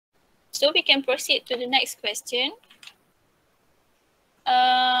so we can proceed to the next question.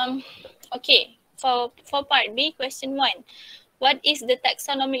 Okay, for part B, question 1. What is the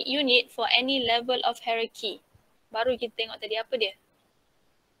taxonomic unit for any level of hierarchy? Baru kita tengok tadi apa dia?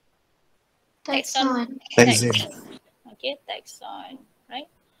 Taxon. Taxon. Okay, taxon, right?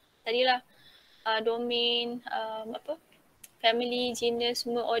 Tadilah domain, apa? Family, genus,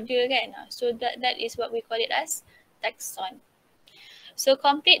 semua order kan. So that is what we call it as taxon. So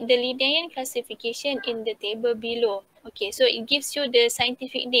complete the Linnaean classification in the table below. Okay, so it gives you the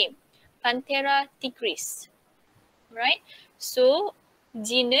scientific name, Panthera tigris, right? So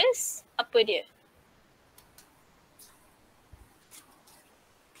genus apa dia?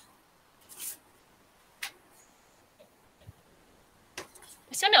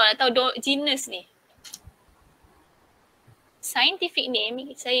 Macam mana orang tahu genus ni? Scientific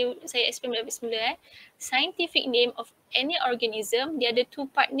name, saya explain lebih semula. Scientific name of any organism, dia ada two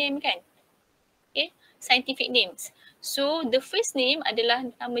part name kan? Okay, scientific names. So the first name adalah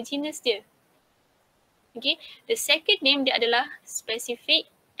nama genus dia. Okay, the second name dia adalah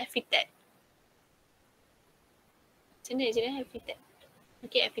specific epithet. Macam mana je epithet?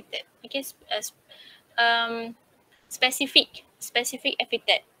 Okay, epithet. Okay, specific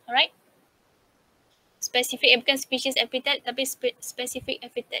epithet. Alright? Specific, bukan species epithet tapi specific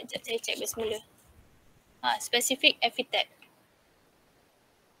epithet. Sekejap saya check bersemula. Specific epithet.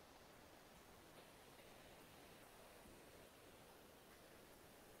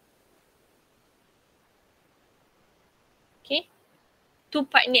 Okay. Two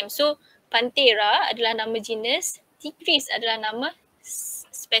part name. So Panthera adalah nama genus, tigris adalah nama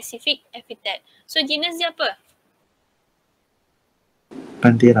specific epithet. So genus dia apa?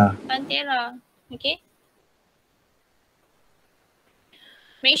 Panthera. Panthera. Okay.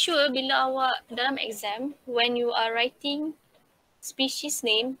 Make sure bila awak dalam exam, when you are writing species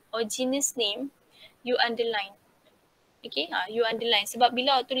name or genus name, you underline. Okay, you underline. Sebab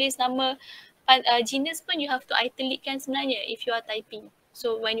bila awak tulis nama genus pun you have to italic kan sebenarnya if you are typing.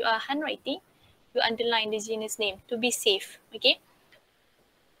 So when you are handwriting, you underline the genus name to be safe. Okay.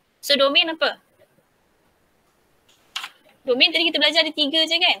 So domain apa? Domain tadi kita belajar ada 3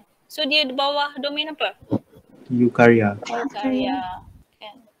 je kan? So dia di bawah domain apa? Eukarya. Eukarya.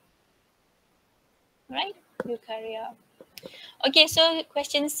 Kan? Right? Eukarya. Okay, so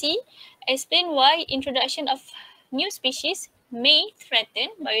question C. Explain why introduction of new species may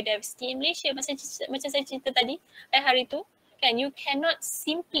threaten biodiversity in Malaysia. Macam saya cerita tadi hari tu. Kan, you cannot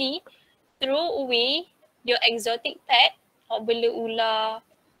simply throw away your exotic pet or bela ular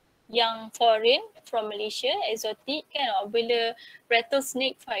yang foreign from Malaysia, exotic kan, or bela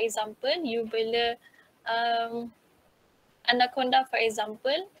rattlesnake for example, you bela anaconda for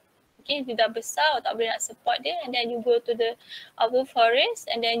example, okay, dia dah besar, tak boleh nak support dia, and then you go to the our forest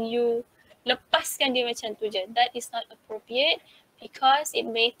and then you lepaskan dia macam tu je. That is not appropriate because it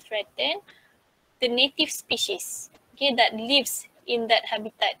may threaten the native species, okay, that lives in that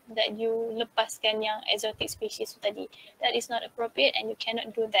habitat that you lepaskan yang exotic species tu tadi. That is not appropriate and you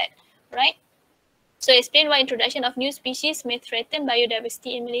cannot do that, right? So explain why introduction of new species may threaten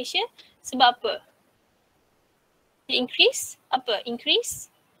biodiversity in Malaysia. Sebab apa? They increase apa? Increase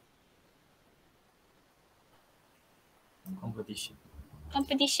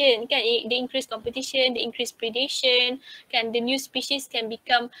competition kan, they increase competition, they increase predation kan, the new species can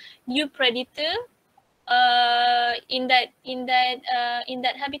become new predator in that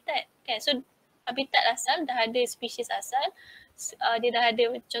habitat kan. So habitat asal dah ada species asal, dia dah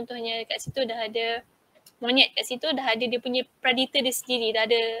ada, contohnya kat situ dah ada monyet, kat situ dah ada dia punya predator dia sendiri, dah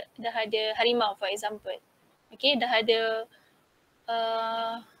ada harimau for example. Okay, dah ada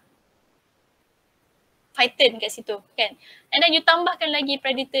python kat situ kan. And then you tambahkan lagi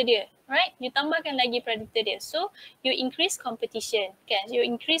predator dia, right? You tambahkan lagi predator dia. So you increase competition kan. You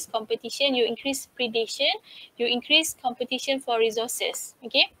increase competition, you increase predation, you increase competition for resources.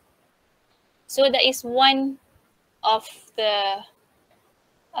 Okay. So that is one of the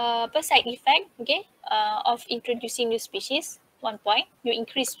side effect, okay, of introducing new species. One point, you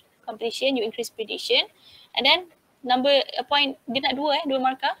increase competition, you increase predation. And then point, dia nak dua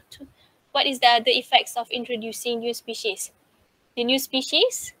markah. What is the effects of introducing new species? The new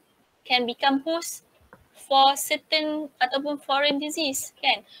species can become host for certain ataupun foreign disease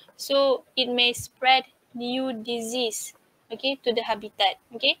kan. So it may spread new disease, okay, to the habitat.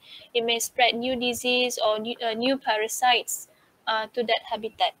 Okay, it may spread new disease or new parasites to that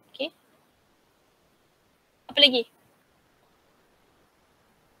habitat. Okay. Apa lagi?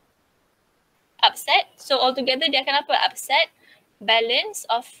 Upset. So altogether dia akan apa? Upset balance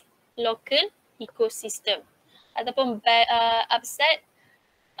of local ecosystem ataupun upset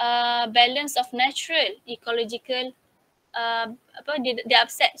balance of natural ecological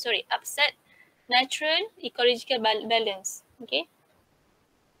upset natural ecological balance. Okay,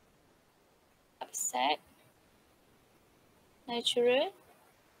 upset natural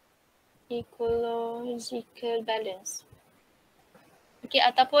ecological balance. Okay,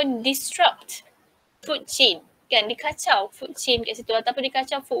 ataupun disrupt food chain, kan, dikacau food chain kat situ ataupun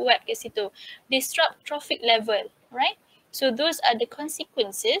dikacau food web kat situ, disrupt trophic level, right? So those are the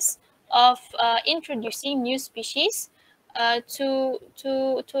consequences of introducing new species to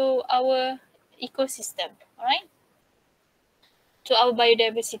our ecosystem, alright, to our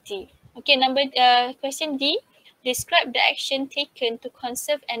biodiversity. Okay, question D, describe the action taken to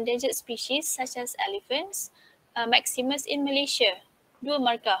conserve endangered species such as elephants, maximus in Malaysia. 2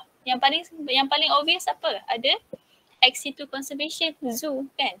 markah. Yang paling obvious apa? Ada ex situ conservation zoo,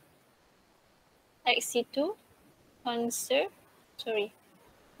 kan? Ex situ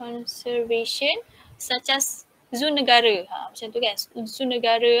conservation such as zoo negara. Macam tu kan? Zoo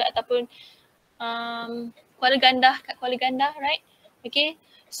negara ataupun Kuala Gandah, kat Kuala Gandah, right? Okay,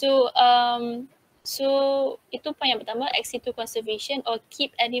 so itu point yang pertama, ex situ conservation or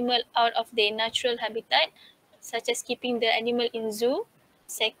keep animal out of their natural habitat, such as keeping the animal in zoo.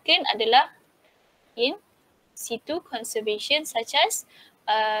 Second adalah in situ conservation such as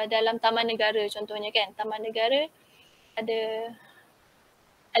dalam taman negara contohnya, kan, taman negara ada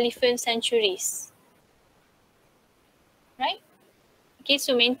elephant sanctuaries, right? Okay,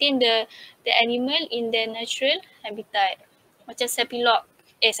 so maintain the animal in their natural habitat. Macam sapilok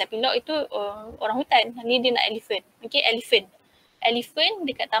itu orang hutan, ni dia nak elephant. Okay, elephant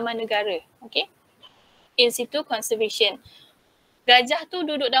dekat taman negara. Okay, in situ conservation. Gajah tu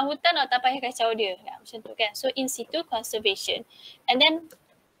duduk dalam hutan, tak payah kacau dia, macam tu, kan. So in situ conservation. And then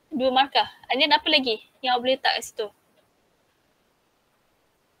 2 markah. And then apa lagi yang boleh letak kat situ?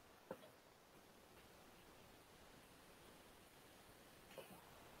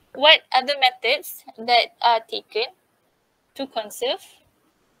 What other methods that are taken to conserve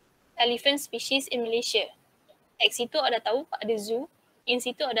elephant species in Malaysia? Ex situ ada tahu ada zoo. In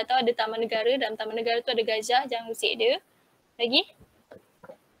situ ada tahu ada taman negara. Dalam taman negara tu ada gajah, jangan usik dia. Lagi?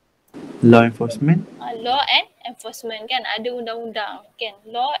 Law enforcement. Law and enforcement, kan, ada undang-undang, kan,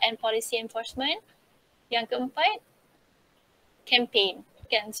 law and policy enforcement. Yang keempat, campaign,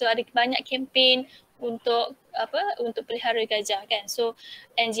 kan, so ada banyak campaign untuk untuk pelihara gajah, kan. So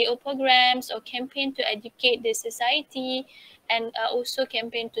NGO programs or campaign to educate the society and also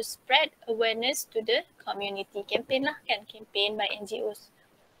campaign to spread awareness to the community. Campaign lah, kan, campaign by NGOs,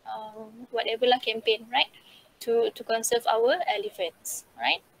 whatever lah campaign, right, to conserve our elephants,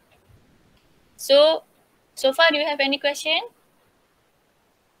 right. So far, do you have any question?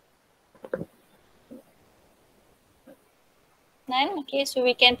 None? Okay, so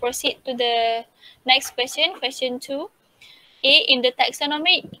we can proceed to the next question, question 2. In the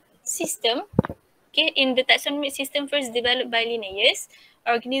taxonomic system, okay, in the taxonomic system first developed by Linnaeus,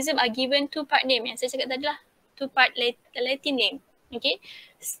 organisms are given 2-part name. Yang saya cakap tadi lah, 2-part Latin name. Okay,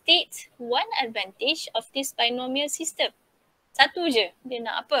 state one advantage of this binomial system. Satu je, dia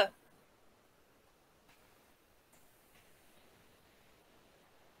nak apa?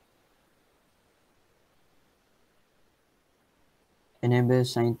 Enable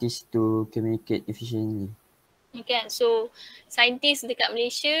scientists to communicate efficiently. Okay, so saintis dekat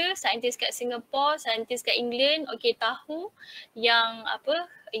Malaysia, saintis kat Singapore, saintis kat England, okay, tahu yang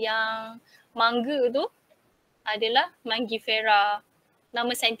yang mangga tu adalah Mangifera.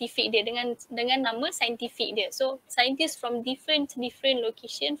 Nama saintifik dia, dengan nama saintifik dia. So scientists from different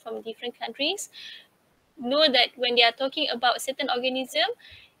location, from different countries know that when they are talking about certain organism,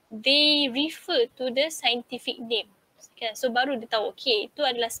 they refer to the scientific name. Okay, so baru dia tahu, okay, itu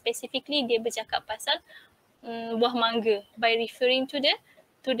adalah specifically dia bercakap pasal buah mangga by referring to the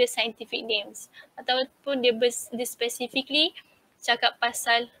scientific names. Ataupun dia specifically cakap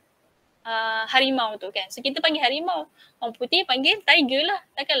pasal harimau tu, kan. So kita panggil harimau, orang putih panggil tiger lah.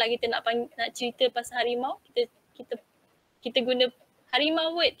 Takkanlah kita nak cerita pasal harimau, kita guna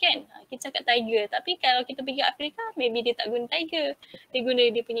harimau word, kan. Kita cakap tiger. Tapi kalau kita pergi Afrika, maybe dia tak guna tiger. Dia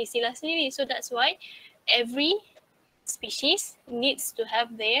guna dia punya istilah sendiri. So that's why every species needs to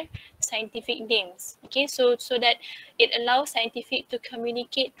have their scientific names. Okay, so that it allows scientific to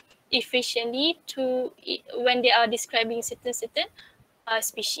communicate efficiently to when they are describing certain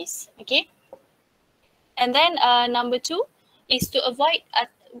species. Okay, and then number 2 is to avoid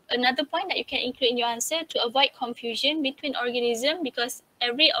another point that you can include in your answer, to avoid confusion between organism, because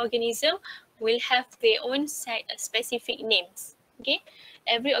every organism will have their own specific names. Okay,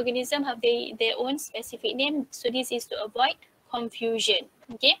 every organism have their own specific name, so this is to avoid confusion.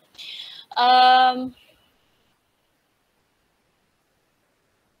 Okay.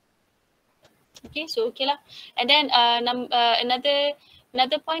 Okay, so okay lah. And then another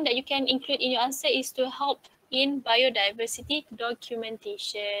point that you can include in your answer is to help in biodiversity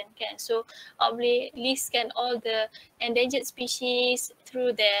documentation. Kan? So boleh listkan all the endangered species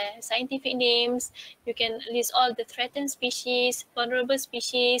through their scientific names. You can list all the threatened species, vulnerable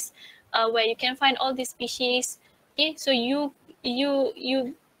species, where you can find all these species. Okay, so you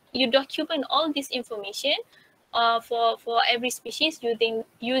document all this information for every species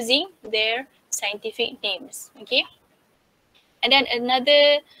using their scientific names. Okay. And then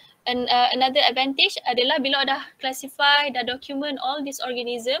another advantage adalah bila dah classify, dah document all this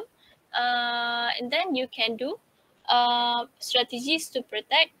organism, and then you can do strategies to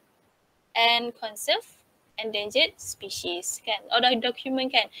protect and conserve endangered species, kan? Dah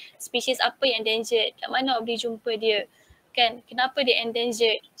document kan, species apa yang endangered, kat mana boleh jumpa dia, kan? Kenapa dia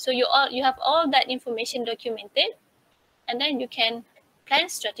endangered? So you have all that information documented, and then you can plan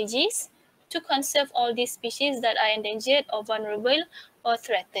strategies to conserve all these species that are endangered or vulnerable or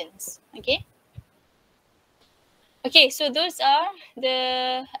threatened. Okay. Okay, so those are the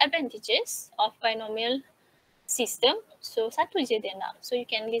advantages of binomial system. So satu je dia nak. So you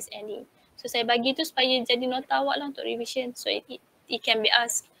can list any. So saya bagi tu supaya jadi nota awak lah untuk revision. So it can be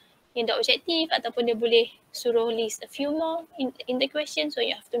asked in the objective ataupun dia boleh suruh list a few more in the question, so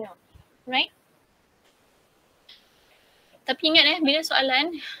you have to know. Right? Tapi ingat bila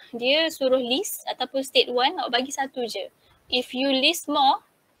soalan dia suruh list ataupun state one, awak bagi satu je. If you list more,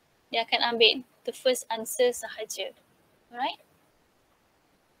 dia akan ambil the first answer sahaja. Alright?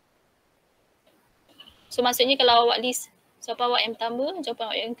 So maksudnya kalau awak list jawapan awak yang pertama, jawapan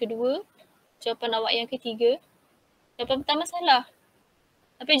awak yang kedua, jawapan awak yang ketiga, jawapan pertama salah.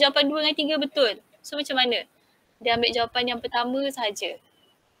 Tapi jawapan 2 dan 3 betul. So macam mana? Dia ambil jawapan yang pertama sahaja.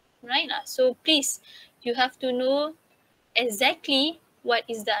 Right? So please, you have to know exactly what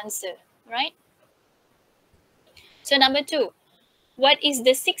is the answer, right? So number 2, what is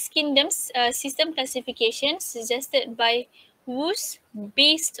the 6 kingdoms system classification suggested by WUS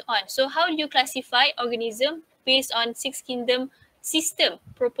based on? So how do you classify organism based on 6 kingdom system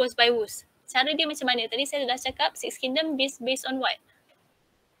proposed by WUS? Cara dia macam mana? Tadi saya dah cakap 6 kingdom based on what?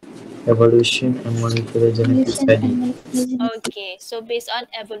 Evolution and molecular genetic study. Okay, so based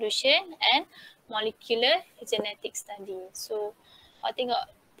on evolution and molecular genetic study. So awak tengok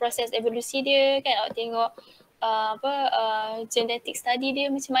proses evolusi dia kan, awak tengok genetic study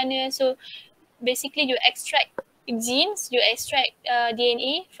dia macam mana. So basically you extract genes, you extract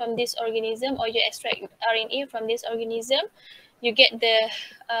DNA from this organism, or you extract RNA from this organism. You get the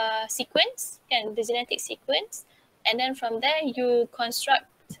sequence, kan, the genetic sequence, and then from there you construct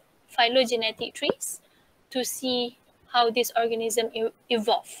phylogenetic trees to see how this organism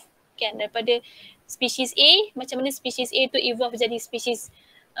evolve. Kan, daripada species A, macam mana species A tu evolve jadi species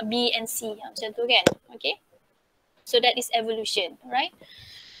B and C, macam tu kan. Okay, so that is evolution, right?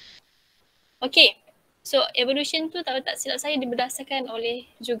 Okay, so evolution tu tak silap saya dia berdasarkan oleh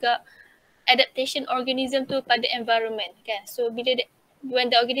juga adaptation organism tu pada environment, kan. So bila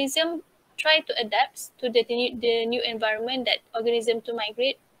when the organism try to adapt to the new environment that organism to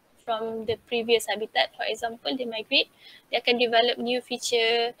migrate from the previous habitat, for example, they migrate, they akan develop new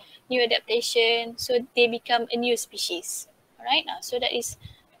feature, new adaptation, so they become a new species. Alright, so that is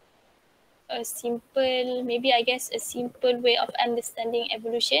a simple, maybe I guess a simple way of understanding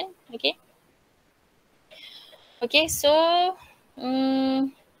evolution. Okay. Okay, so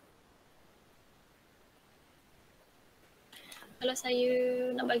kalau saya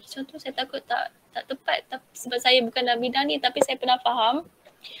nak bagi contoh, saya takut tak tepat sebab saya bukan dalam bidang ni, tapi saya pernah faham.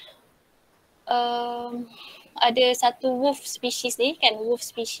 Ada satu wolf species ni kan, wolf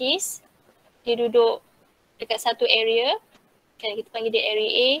species dia duduk dekat satu area kan, kita panggil dia area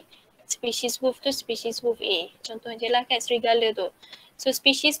A. Species wolf tu species wolf A, contoh je lah kan, serigala tu. So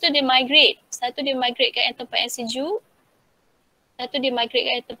species tu dia migrate, satu dia migrate kat yang tempat yang sejuk, satu dia migrate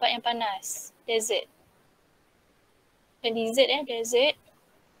kat yang tempat yang panas, desert. Desert.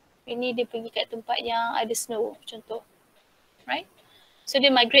 Ini dia pergi kat tempat yang ada snow, contoh. Right? So dia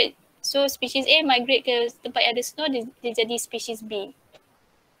migrate. So species A migrate ke tempat yang ada snow, dia jadi species B.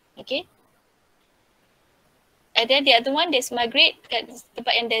 Okay. And then the other one, dia migrate kat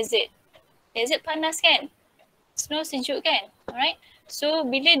tempat yang desert. Desert panas kan? Snow sejuk kan? Alright. So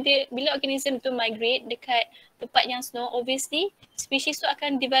bila organism tu migrate dekat tempat yang snow, obviously species tu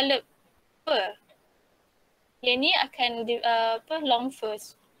akan develop fur. Yang ni akan long fur.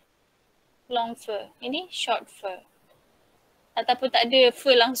 Ini short fur. Ataupun tak ada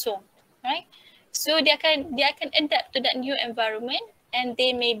fur langsung. Right? So dia akan adapt to that new environment and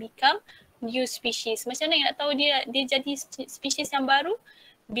they may become new species. Macam mana nak tahu dia jadi species yang baru?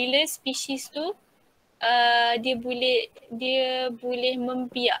 Bila species tu dia boleh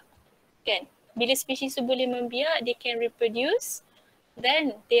membiak, kan? Bila species tu boleh membiak, they can reproduce,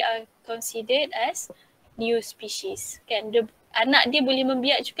 then they are considered as new species, kan? Anak dia boleh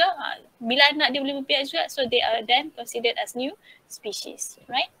membiak juga. Bila anak dia boleh membiak juga, so they are then considered as new species,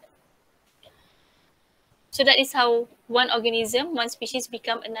 right? So that is how one organism, one species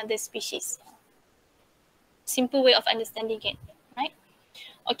become another species. Simple way of understanding it, right?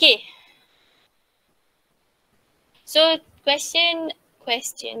 Okay. So question 3,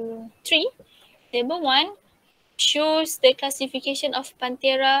 table 1 shows the classification of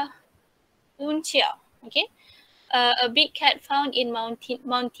Panthera uncia. Okay. A big cat found in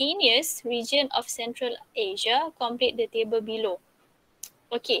mountainous region of Central Asia. Complete the table below.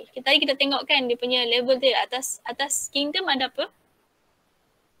 Okay, tadi kita tengok kan dia punya level dia atas kingdom ada apa?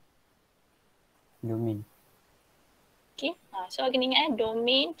 Domain. Okay, so kena ingat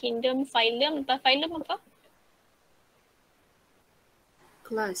domain, kingdom, phylum. Lepas phylum apa?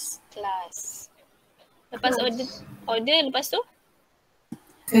 Class. Lepas order lepas tu?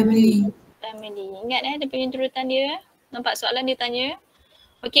 Family. Ingat dia punya turutan dia. Nampak soalan dia tanya.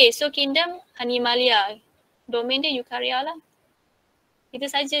 Okay, so kingdom Animalia. Domain dia Eukarya lah. Itu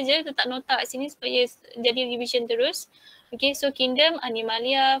saja je, letak nota kat sini supaya jadi revision terus. Okay, so kingdom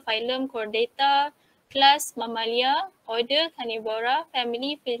Animalia, phylum Chordata, class Mammalia, order Carnivora,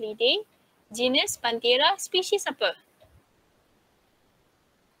 family Felidae, genus Panthera, species apa?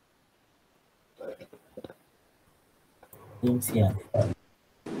 Uncia.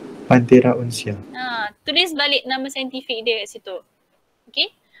 Panthera uncia. Tulis balik nama saintifik dia kat situ.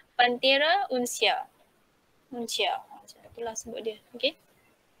 Okay, Panthera uncia. Itulah sebut dia. Okay,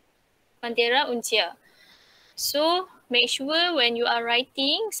 Panthera uncia. So make sure when you are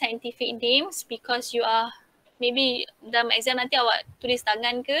writing scientific names, because you are maybe dalam exam nanti awak tulis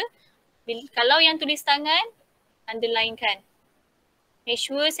tangan ke, kalau yang tulis tangan underline kan. Make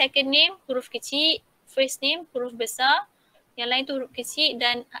sure second name huruf kecil, first name huruf besar, yang lain tu huruf kecil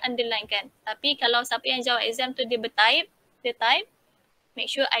dan underline kan. Tapi kalau siapa yang jawab exam tu dia type,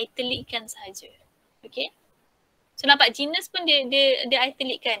 make sure italic kan sahaja. Okay. So nampak genus pun dia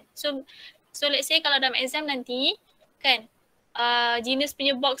italic kan. So let's say kalau dalam exam nanti kan genus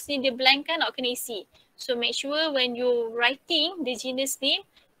punya box ni dia blank kan, awak kena isi. So make sure when you writing the genus name,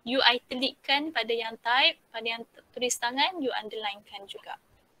 you italic kan pada yang type, pada yang tulis tangan you underline kan juga.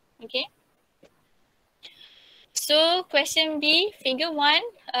 Okay. So question B, figure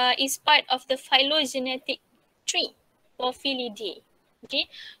 1 is part of the phylogenetic tree for Felidae. Okay,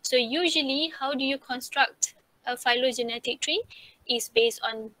 so usually how do you construct a phylogenetic tree is based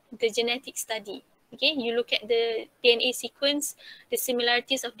on the genetic study. Okay, you look at the DNA sequence, the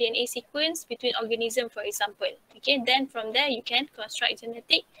similarities of DNA sequence between organism, for example. Okay, then from there you can construct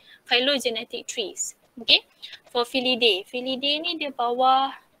phylogenetic trees. Okay, for Felidae ni dia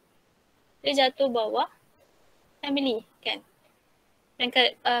jatuh bawah family kan.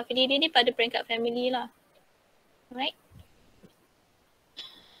 Peringkat Felidae ni pada peringkat family lah. Alright.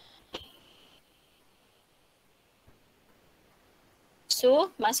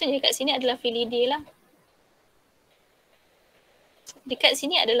 So maksudnya dekat sini adalah Felidae lah. Dekat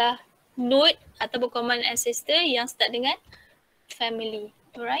sini adalah node atau common ancestor yang start dengan family.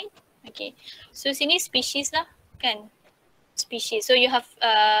 Alright. Okay. So sini species lah kan. Species. So you have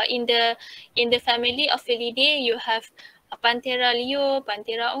in the family of Felidae you have Panthera leo,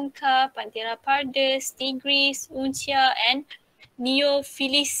 Panthera unca, Panthera pardus, tigris, uncia and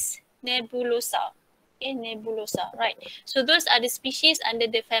Neophylis nebulosa. Okay, nebulosa, right. So those are the species under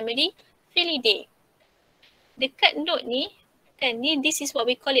the family Felidae. Dekat node ni, kan ni this is what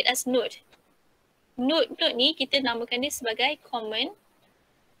we call it as node. Node ni kita namakan dia sebagai common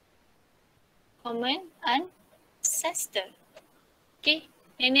ancestor. Okay,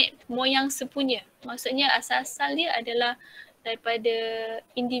 nenek moyang sepunya. Maksudnya asal-asal dia adalah daripada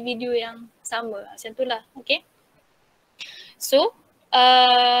individu yang sama. Macam itulah, okay. So,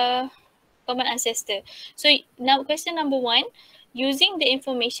 common ancestor. So now question number 1, using the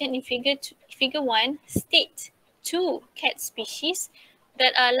information in figure 1, state 2 cat species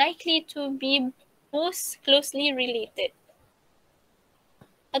that are likely to be most closely related.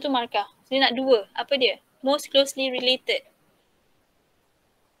 Satu markah. Dia nak 2. Apa dia? Most closely related.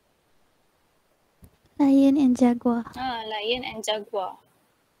 Lion and jaguar. Lion and jaguar.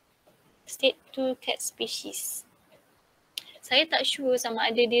 State 2 cat species. Saya tak sure sama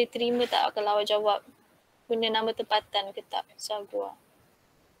ada dia terima tak kalau awak jawab guna nama tempatan ke tak, jaguar.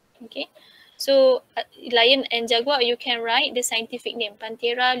 Okay. So lion and jaguar, you can write the scientific name,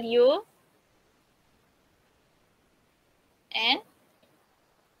 Panthera leo and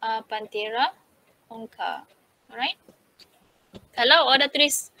Panthera onca. Alright. Kalau awak dah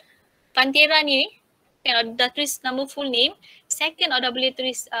tulis Panthera ni, kan, dah tulis nama full name, second awak dah boleh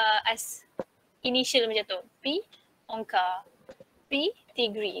tulis as initial macam tu. P onca, P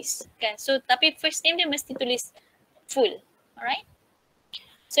tigris, kan. So tapi first name dia mesti tulis full. Alright.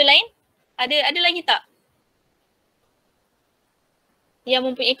 So lain, ada lagi tak yang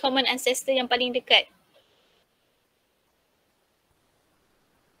mempunyai common ancestor yang paling dekat?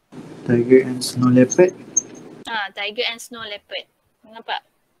 Tiger and snow leopard. Tiger and snow leopard. Nampak?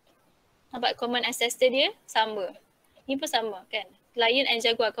 Nampak common ancestor dia sama. Ni pun sama kan. Lion and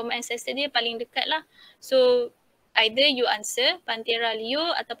jaguar, common ancestor dia paling dekat lah. So either you answer Panthera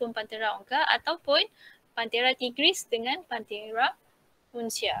leo ataupun Panthera onca ataupun Panthera tigris dengan Panthera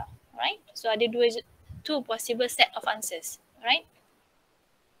uncia. Right? So ada two possible set of answers. Right?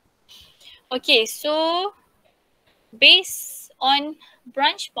 Okay, so based on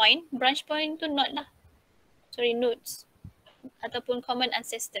branch point tu nodes ataupun common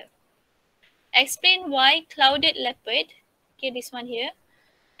ancestor. Explain why clouded leopard, okay, this one here,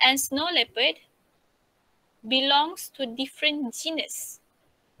 and snow leopard belongs to different genus.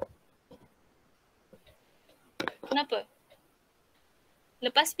 Kenapa?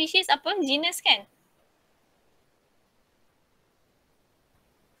 Lepas species apa? Genus kan?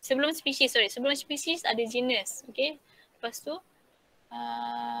 Sebelum species ada genus, okay. Lepas tu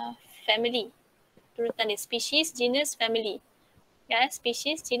family. Turutan dia species, genus, family. Ya,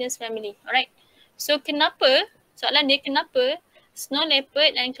 species, genus, family. Alright. So kenapa, soalan dia kenapa snow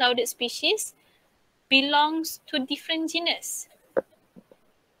leopard and clouded species belongs to different genus?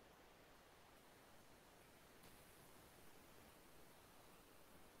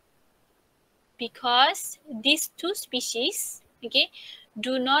 Because these two species, okay,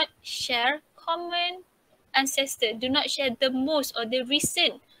 do not share common ancestor, do not share the most or the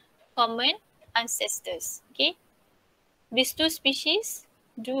recent common ancestors. Okay, these two species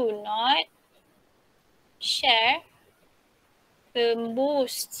do not share the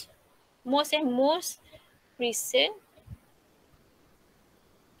most recent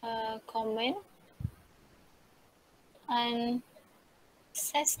common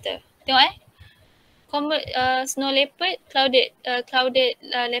ancestor. Tengok common snow leopard, clouded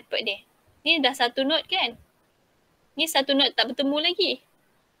leopard ni. Ni dah satu node kan? Ni satu node tak bertemu lagi.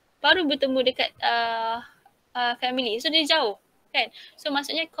 Baru bertemu dekat family. So dia jauh kan? So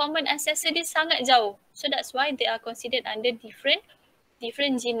maksudnya common ancestor dia sangat jauh. So that's why they are considered under different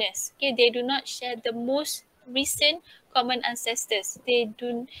genus. Okay, they do not share the most recent common ancestors.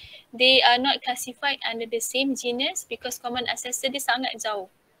 They are not classified under the same genus because common ancestor dia sangat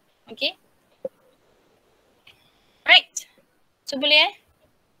jauh. Okay? Right. So boleh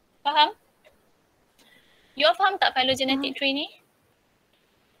faham? You all faham tak phylogenetic tree ni?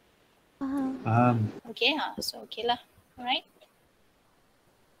 Faham. Okay, so okay lah. Alright.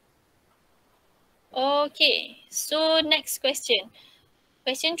 Okay, so next question.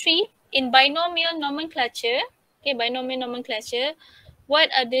 Question 3. In binomial nomenclature, okay, binomial nomenclature,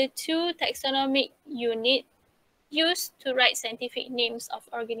 what are the two taxonomic unit used to write scientific names of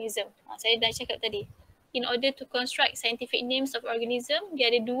organism? Saya dah cakap tadi. In order to construct scientific names of organism,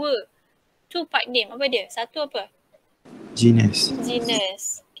 dia ada two part name. Apa dia? Satu apa? Genus.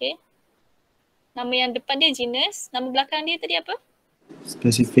 Genus. Okay. Nama yang depan dia genus, nama belakang dia tadi apa?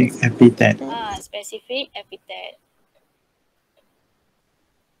 Specific epithet. Specific epithet.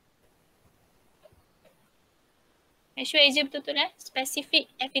 Make sure Asia betul-betul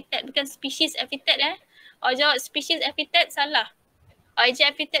Specific epithet, bukan species epithet Awak jawab species epithet salah. Awak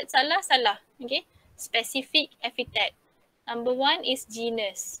jawab epithet salah. Okay. Specific epithet. Number 1 is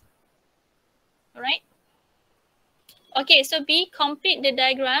genus. Alright. Okay, so B, complete the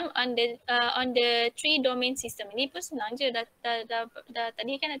diagram on the three domain system. Ini pun senang je, dah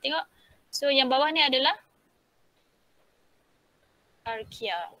tadi kan dah tengok. So yang bawah ni adalah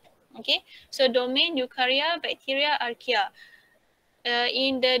archaea. Okay, so domain eukarya, bacteria, archaea.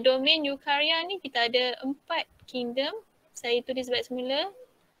 In the domain eukarya ni kita ada 4 kingdom. Saya tulis baik semula.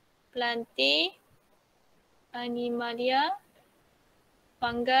 Plantae, Animalia,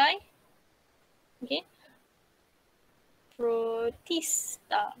 Fungi, okay,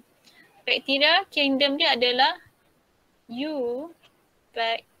 Protista. Bacteria, kingdom dia adalah Eubacteria,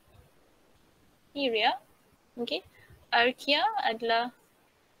 okay. Archaea adalah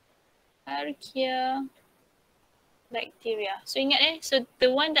Archaea bacteria. So ingat so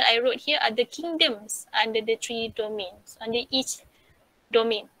the one that I wrote here are the kingdoms under the 3 domains, under each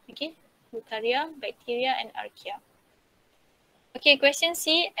domain, okay. eukarya, bacteria and archaea. Okay, question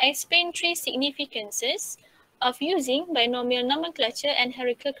C. Explain 3 significances of using binomial nomenclature and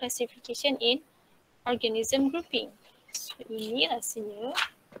hierarchical classification in organism grouping. So ini rasanya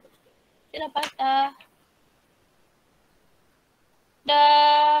kita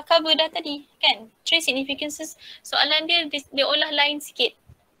dah cover dah tadi kan. 3 significances. Soalan dia olah lain sikit.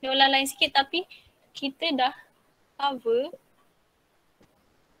 Dia olah lain sikit tapi kita dah cover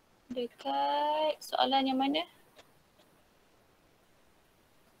dekat soalan yang mana?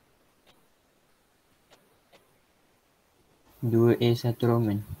 2A1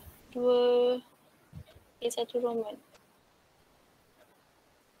 Roman. 2A1 Roman.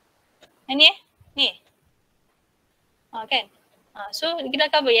 Yang ni Ni. Kan? So kita dah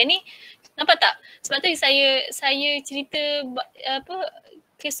cover yang ni. Nampak tak? Sebab tu saya cerita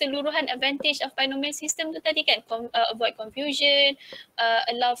keseluruhan advantage of binomial system tu tadi kan. Avoid confusion,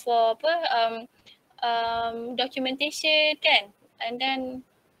 allow for documentation kan. And then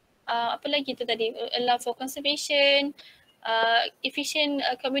apa lagi tu tadi? Allow for conservation, efficient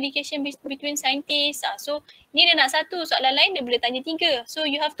communication between scientists. So ni dia nak satu, soalan lain dia boleh tanya 3. So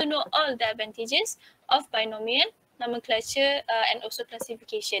you have to know all the advantages of binomial nomenclature and also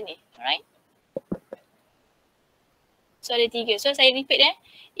classification ni. Alright. So ada 3. So saya repeat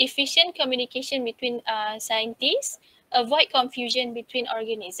efficient communication between scientists, avoid confusion between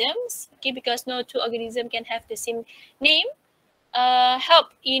organisms, okay, because no two organisms can have the same name.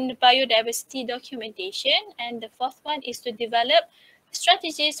 Help in biodiversity documentation, and the 4th one is to develop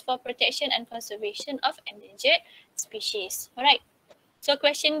strategies for protection and conservation of endangered species. Alright, so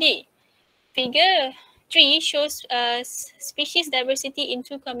question D. Figure 3 shows species diversity in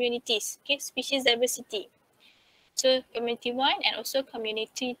 2 communities. Okay, species diversity. So community 1 and also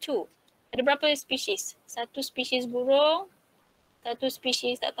community 2. Ada berapa species? 1 species burung, 1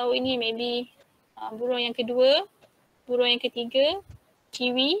 species tak tahu ini maybe burung yang kedua, burung yang ketiga,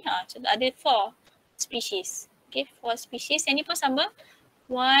 kiwi. So ada 4 species. Okay, 4 species. Yang ni pun sama.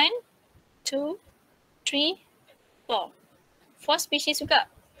 1, 2, 3, 4. 4 species juga.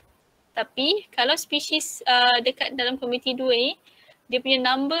 Tapi kalau species dekat dalam community 2 ni, dia punya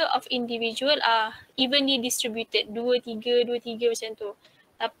number of individual are evenly distributed. 2, 3 macam tu.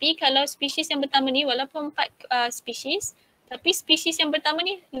 Tapi kalau species yang pertama ni, walaupun 4 species, tapi species yang pertama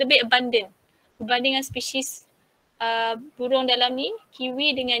ni lebih abundant berbanding dengan species burung dalam ni,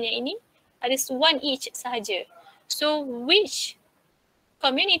 kiwi dengan yang ini, ada 1 each sahaja. So which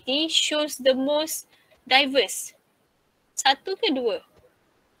community shows the most diverse? 1 ke 2?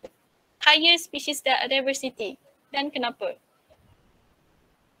 Higher species diversity. Dan kenapa?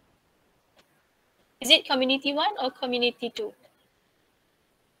 Is it community 1 or community 2?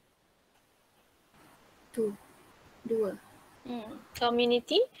 2.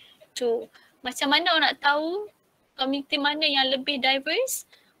 Community 2. Macam mana orang nak tahu community mana yang lebih diverse?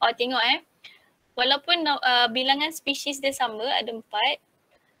 Tengok walaupun bilangan spesies dia sama, ada 4,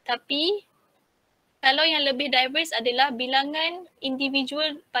 tapi kalau yang lebih diverse adalah bilangan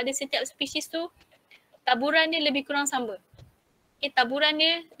individual pada setiap spesies tu, taburan dia lebih kurang sama. Okay, taburan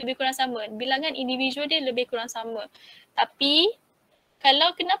dia lebih kurang sama. Bilangan individual dia lebih kurang sama. Tapi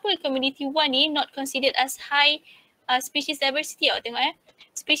kalau kenapa community 1 ni not considered as high species diversity? Tengok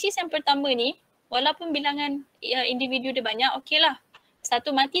spesies yang pertama ni, walaupun bilangan individu dia banyak, okey lah. 1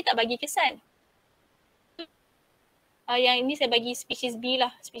 mati tak bagi kesan. Yang ini saya bagi spesies B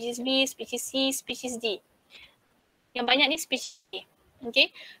lah. Spesies B, spesies C, spesies D. Yang banyak ni spesies A.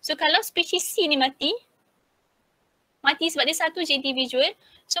 Okay. So kalau spesies C ni mati sebab dia 1 je individual.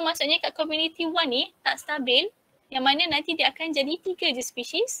 So maksudnya kat community 1 ni tak stabil. Yang mana nanti dia akan jadi 3 je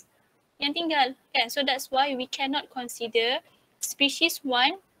spesies yang tinggal. Kan? So that's why we cannot consider species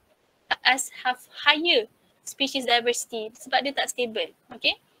 1 as have higher species diversity sebab dia tak stable.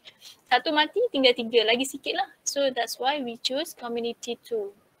 Okay. 1 mati tinggal 3, lagi sikit lah. So that's why we choose community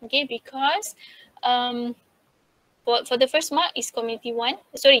 2. Okay, because for the first mark is community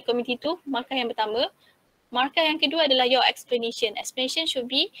 2, markah yang pertama. Markah yang kedua adalah your explanation. Explanation should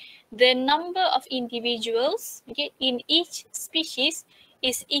be the number of individuals, okay, in each species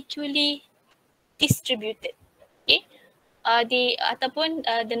is equally distributed. Okay.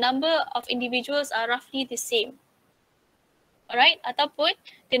 The number of individuals are roughly the same. Alright, ataupun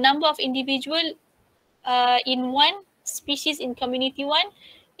the number of individual in one species in community 1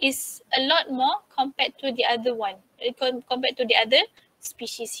 is a lot more compared to the other one, compared to the other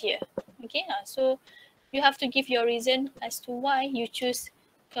species here. Okay, so you have to give your reason as to why you choose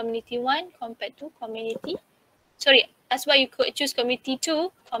community 1 compared to community, that's why you could choose community 2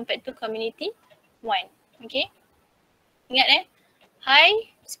 compared to community 1. Okay, ingat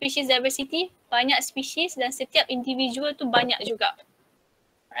high species diversity, banyak species dan setiap individual tu banyak juga.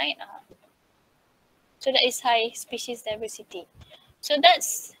 Right? So that is high species diversity. So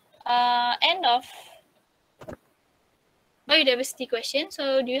that's end of biodiversity question.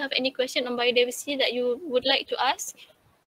 So do you have any question on biodiversity that you would like to ask?